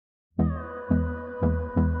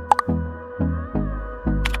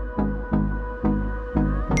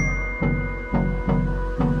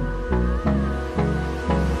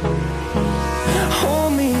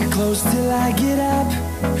close till I get up.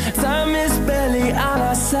 Time is barely on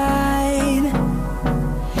our side.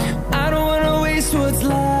 I don't wanna waste what's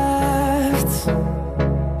left.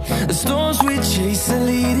 The storms we chase are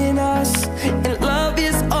leading us, and love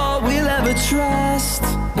is all we'll ever trust.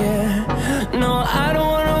 Yeah, no, I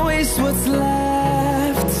don't wanna waste what's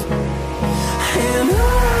left. And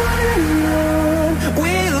on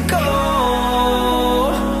we'll go,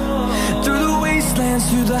 through the wastelands,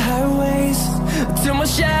 through the highways, till my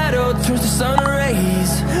shadow turns to sun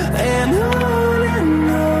rays. And on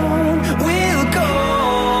we'll go,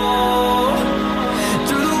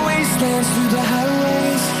 through the wastelands, through the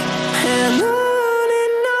highways, and on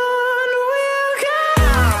we'll go.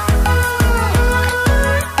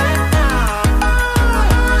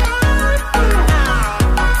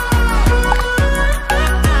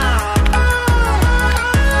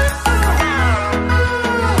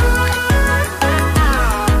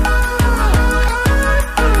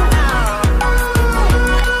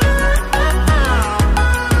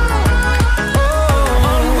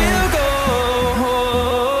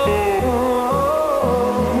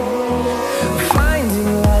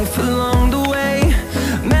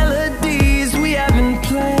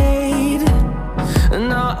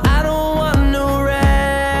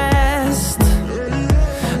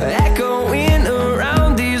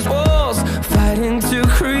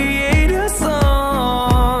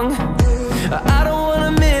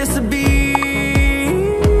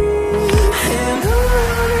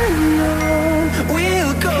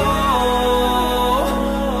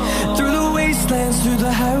 Through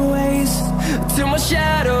the highways, till my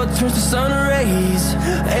shadow turns to sun rays.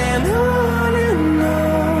 And on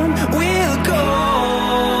we'll go,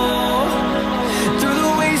 through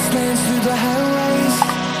the wastelands, through the highways,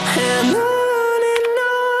 and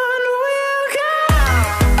on we'll go.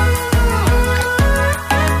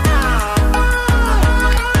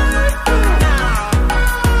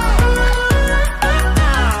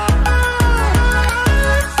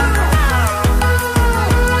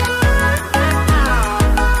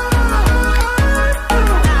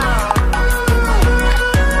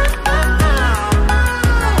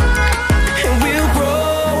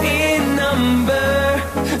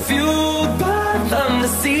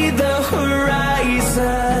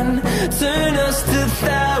 Turn us to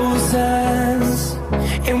thousands,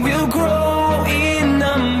 and we'll grow in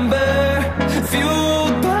number,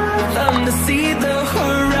 fueled by them to see the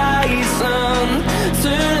horizon.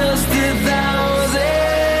 Turn us to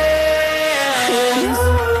thousands, and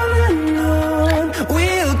on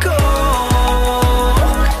we'll go,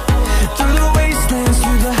 through the wastelands,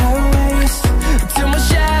 through the highways, till my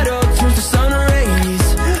shadow turns to sun rays.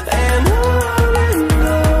 And on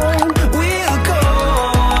we'll go,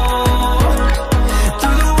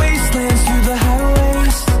 through the wastelands, through the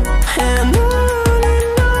highways, and on we'll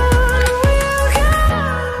go.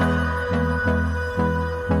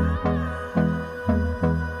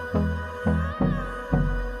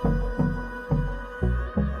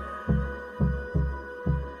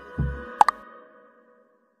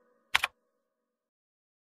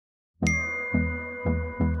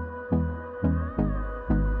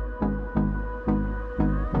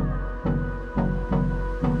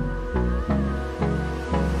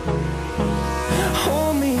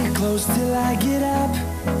 Hold me close till I get up.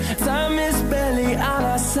 Time is barely on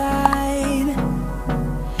our side.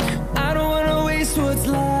 I don't wanna waste what's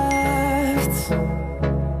left.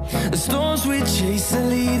 The storms we chase are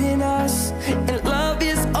leading us, and love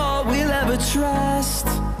is all we'll ever trust.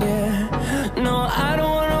 Yeah, no, I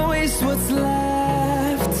don't wanna waste what's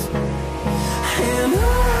left. And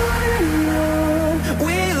on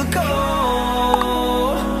we'll go,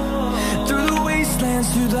 through the wastelands,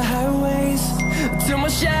 through the highways, till my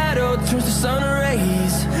shadow turns to sun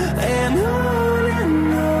rays. And on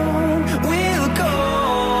we'll go,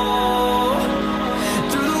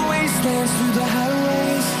 through the wastelands, through the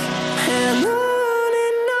highways, and on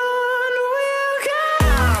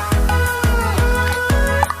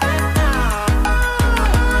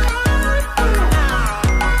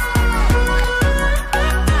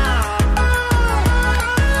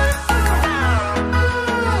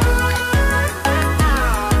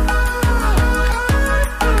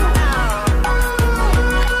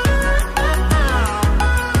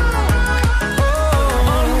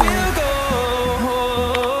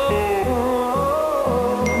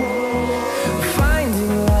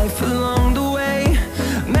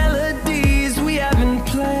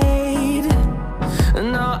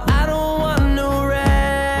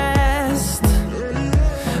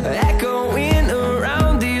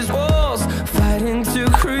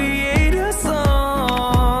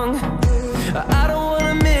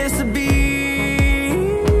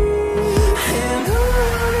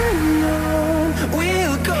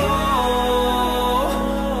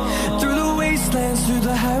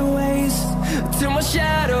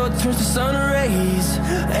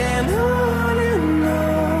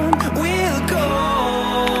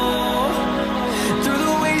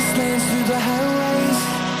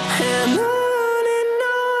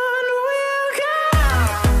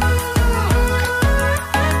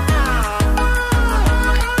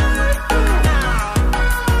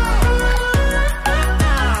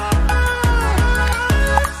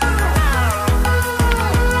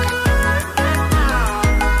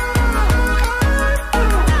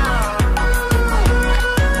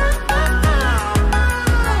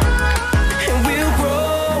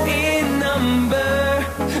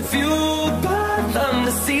fueled by them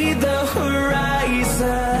to see the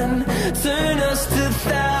horizon, turn us to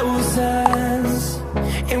thousands,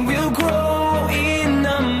 and we'll grow in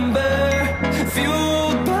number,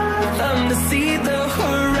 fueled by them to see the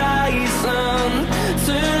horizon,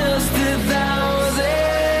 turn us to thousands,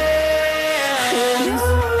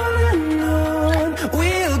 and on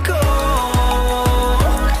we'll go,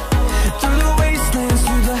 through the wastelands,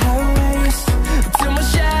 through the highways, till my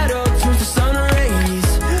shadow turns to sun rays,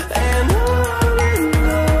 and on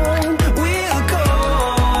we'll go,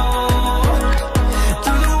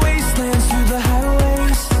 through the wastelands, through the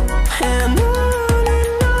highways, and on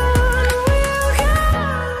we'll go.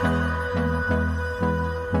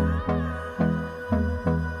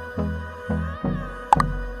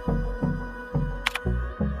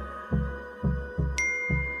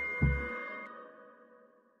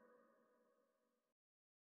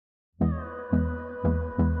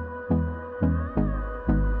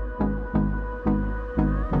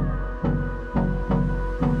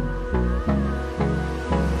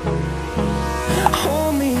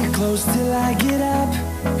 Hold me close till I get up.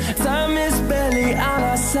 Time is barely on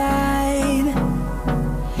our side.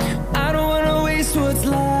 I don't wanna waste what's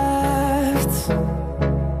left.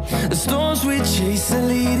 The storms we chase are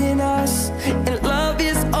leading us, and love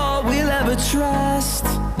is all we'll ever trust.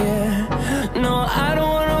 Yeah, no, I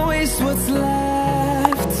don't wanna waste what's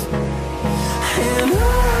left. And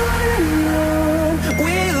on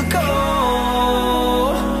we'll go,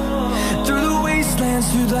 through the wastelands,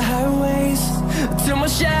 through the highways, till my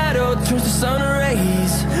shadow turns to sun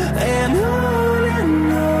rays, and on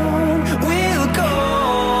we'll go,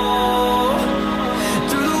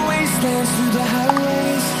 through the wastelands, through the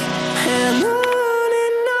highways, and on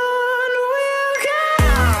we'll go.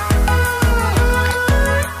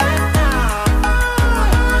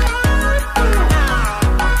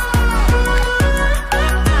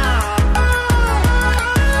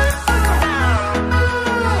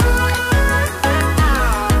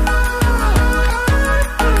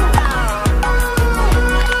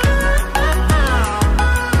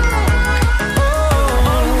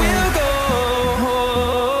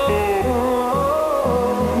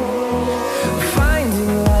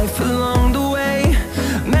 Finding life along the way,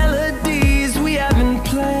 melodies we haven't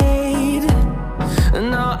played.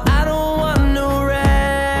 No, I don't want no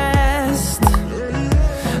rest.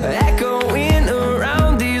 Echoing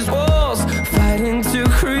around these walls, fighting to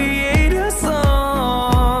create a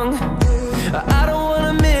song. I don't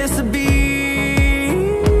wanna miss a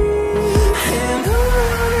beat. And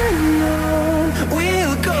on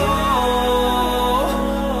we'll go,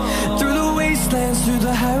 through the wastelands, through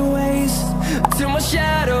the highways, till my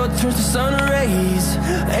shadow turns to sun rays,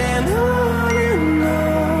 and on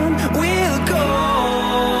we'll go,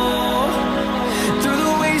 through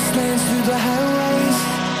the wastelands, through the highways,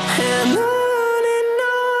 and on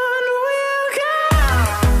we'll go.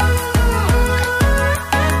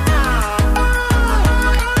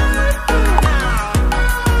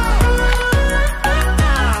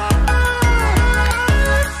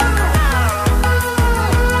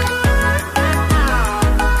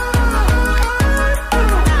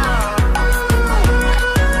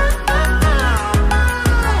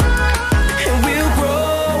 And we'll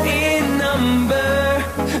grow in number,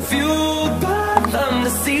 fueled by them to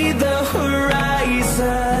see the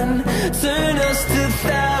horizon,